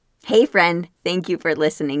Hey friend, thank you for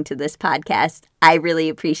listening to this podcast. I really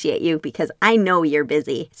appreciate you because I know you're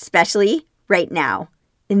busy, especially right now,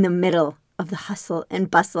 in the middle of the hustle and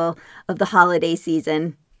bustle of the holiday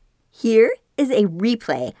season. Here is a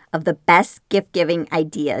replay of the best gift-giving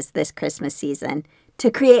ideas this Christmas season to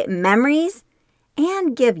create memories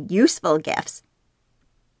and give useful gifts.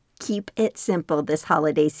 Keep it simple this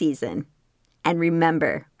holiday season. And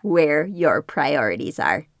remember where your priorities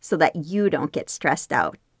are so that you don't get stressed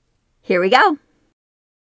out. Here we go.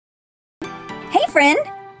 Hey friend,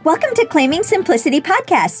 welcome to Claiming Simplicity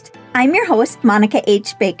Podcast. I'm your host, Monica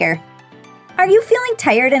H. Baker. Are you feeling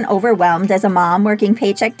tired and overwhelmed as a mom working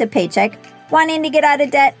paycheck to paycheck, wanting to get out of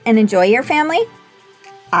debt and enjoy your family?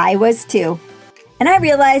 I was too. And I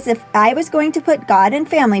realized if I was going to put God and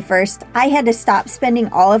family first, I had to stop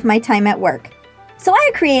spending all of my time at work. So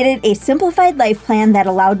I created a simplified life plan that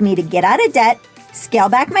allowed me to get out of debt, scale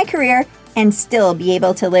back my career, and still be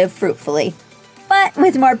able to live fruitfully. But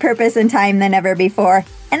with more purpose and time than ever before,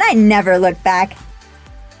 and I never looked back.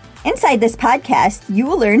 Inside this podcast, you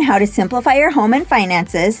will learn how to simplify your home and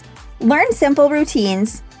finances, learn simple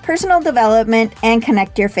routines, personal development, and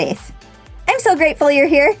connect your faith. I'm so grateful you're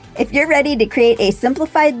here. If you're ready to create a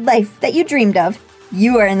simplified life that you dreamed of,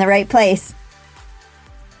 you are in the right place.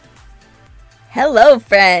 Hello,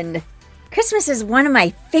 friend. Christmas is one of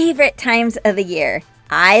my favorite times of the year.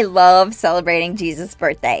 I love celebrating Jesus'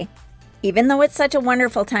 birthday. Even though it's such a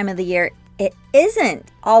wonderful time of the year, it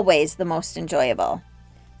isn't always the most enjoyable.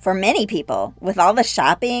 For many people, with all the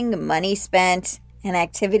shopping, money spent, and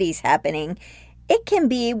activities happening, it can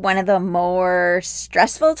be one of the more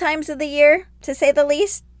stressful times of the year, to say the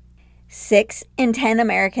least. 6 in 10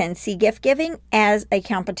 Americans see gift giving as a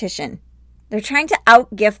competition. They're trying to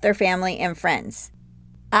out-gift their family and friends.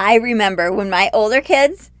 I remember when my older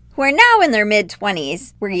kids, who are now in their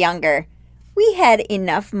mid-20s, were younger, we had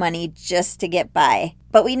enough money just to get by.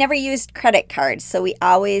 But we never used credit cards, so we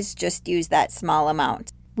always just used that small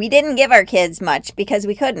amount. We didn't give our kids much because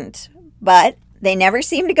we couldn't, but they never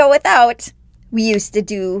seemed to go without. We used to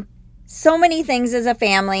do so many things as a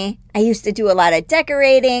family. I used to do a lot of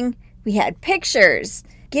decorating. We had pictures,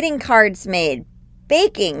 getting cards made,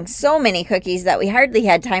 baking so many cookies that we hardly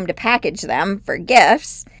had time to package them for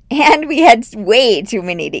gifts. And we had way too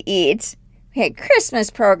many to eat. We had Christmas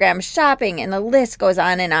programs, shopping, and the list goes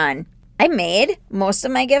on and on. I made most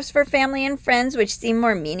of my gifts for family and friends, which seem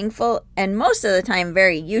more meaningful and most of the time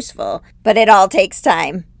very useful, but it all takes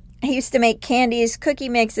time. I used to make candies, cookie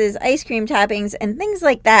mixes, ice cream toppings, and things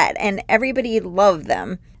like that, and everybody loved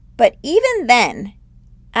them. But even then,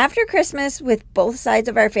 after Christmas with both sides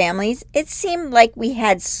of our families, it seemed like we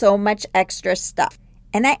had so much extra stuff,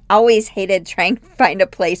 and I always hated trying to find a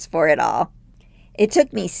place for it all. It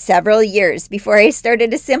took me several years before I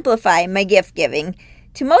started to simplify my gift giving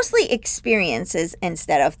to mostly experiences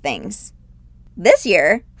instead of things. This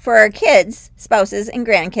year, for our kids, spouses, and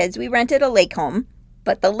grandkids, we rented a lake home,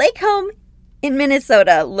 but the lake home in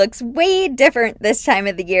Minnesota looks way different this time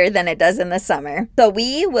of the year than it does in the summer. So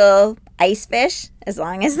we will ice fish, as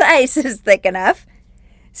long as the ice is thick enough,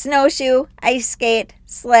 snowshoe, ice skate,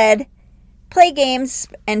 sled, play games,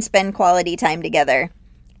 and spend quality time together.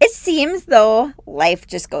 It seems though life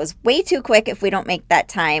just goes way too quick if we don't make that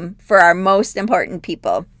time for our most important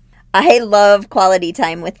people. I love quality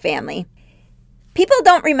time with family. People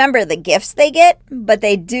don't remember the gifts they get, but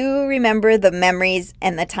they do remember the memories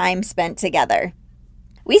and the time spent together.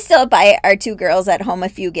 We still buy our 2 girls at home a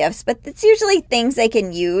few gifts, but it's usually things they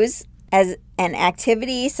can use as an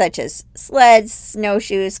activity such as sleds,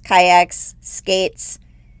 snowshoes, kayaks, skates,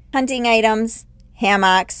 hunting items,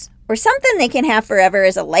 hammocks, or something they can have forever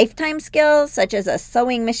as a lifetime skill such as a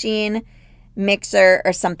sewing machine, mixer,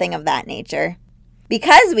 or something of that nature.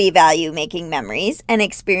 Because we value making memories and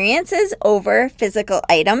experiences over physical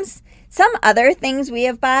items, some other things we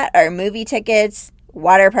have bought are movie tickets,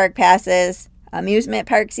 water park passes, amusement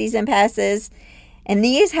park season passes, and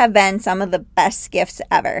these have been some of the best gifts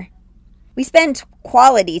ever. We spend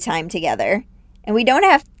quality time together, and we don't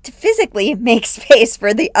have to physically make space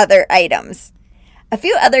for the other items. A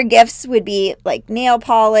few other gifts would be like nail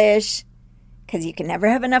polish, because you can never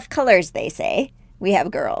have enough colors, they say. We have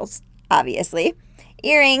girls, obviously.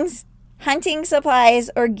 Earrings, hunting supplies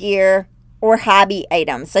or gear, or hobby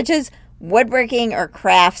items such as woodworking or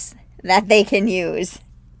crafts that they can use.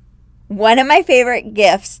 One of my favorite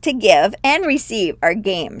gifts to give and receive are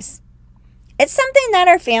games. It's something that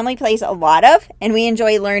our family plays a lot of, and we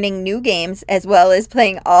enjoy learning new games as well as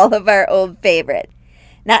playing all of our old favorite.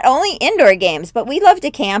 Not only indoor games, but we love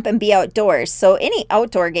to camp and be outdoors, so any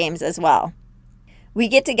outdoor games as well. We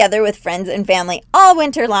get together with friends and family all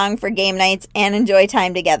winter long for game nights and enjoy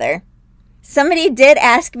time together. Somebody did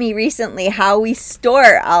ask me recently how we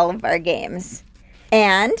store all of our games.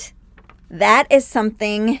 And that is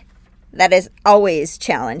something that is always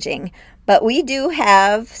challenging. But we do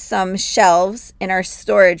have some shelves in our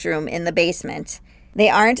storage room in the basement. They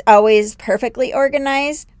aren't always perfectly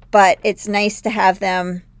organized, but it's nice to have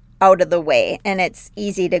them out of the way, and it's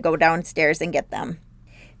easy to go downstairs and get them.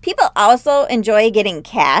 People also enjoy getting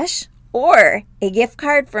cash or a gift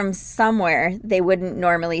card from somewhere they wouldn't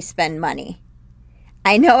normally spend money.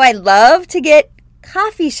 I know I love to get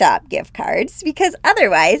coffee shop gift cards because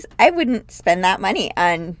otherwise I wouldn't spend that money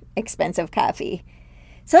on expensive coffee.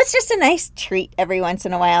 So it's just a nice treat every once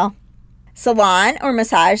in a while. Salon or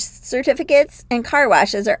massage certificates and car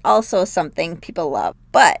washes are also something people love,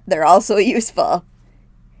 but they're also useful.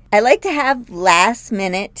 I like to have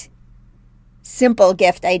last-minute, simple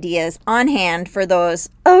gift ideas on hand for those,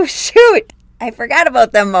 oh shoot, I forgot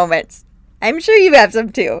about them moments. I'm sure you have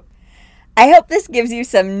some too. I hope this gives you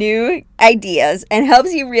some new ideas and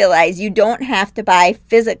helps you realize you don't have to buy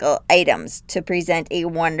physical items to present a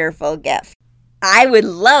wonderful gift. I would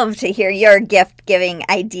love to hear your gift-giving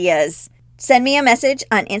ideas. Send me a message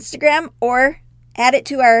on Instagram or add it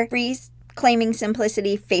to our free Claiming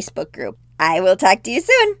Simplicity Facebook group. I will talk to you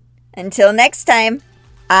soon. Until next time,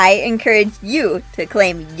 I encourage you to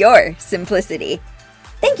claim your simplicity.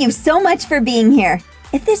 Thank you so much for being here.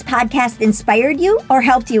 If this podcast inspired you or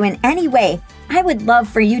helped you in any way, I would love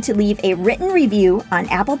for you to leave a written review on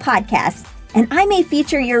Apple Podcasts, and I may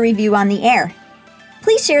feature your review on the air.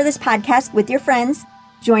 Please share this podcast with your friends.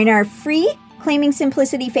 Join our free Claiming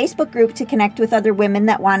Simplicity Facebook group to connect with other women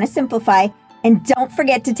that want to simplify. And don't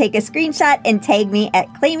forget to take a screenshot and tag me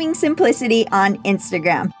at Claiming Simplicity on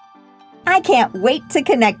Instagram. I can't wait to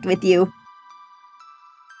connect with you.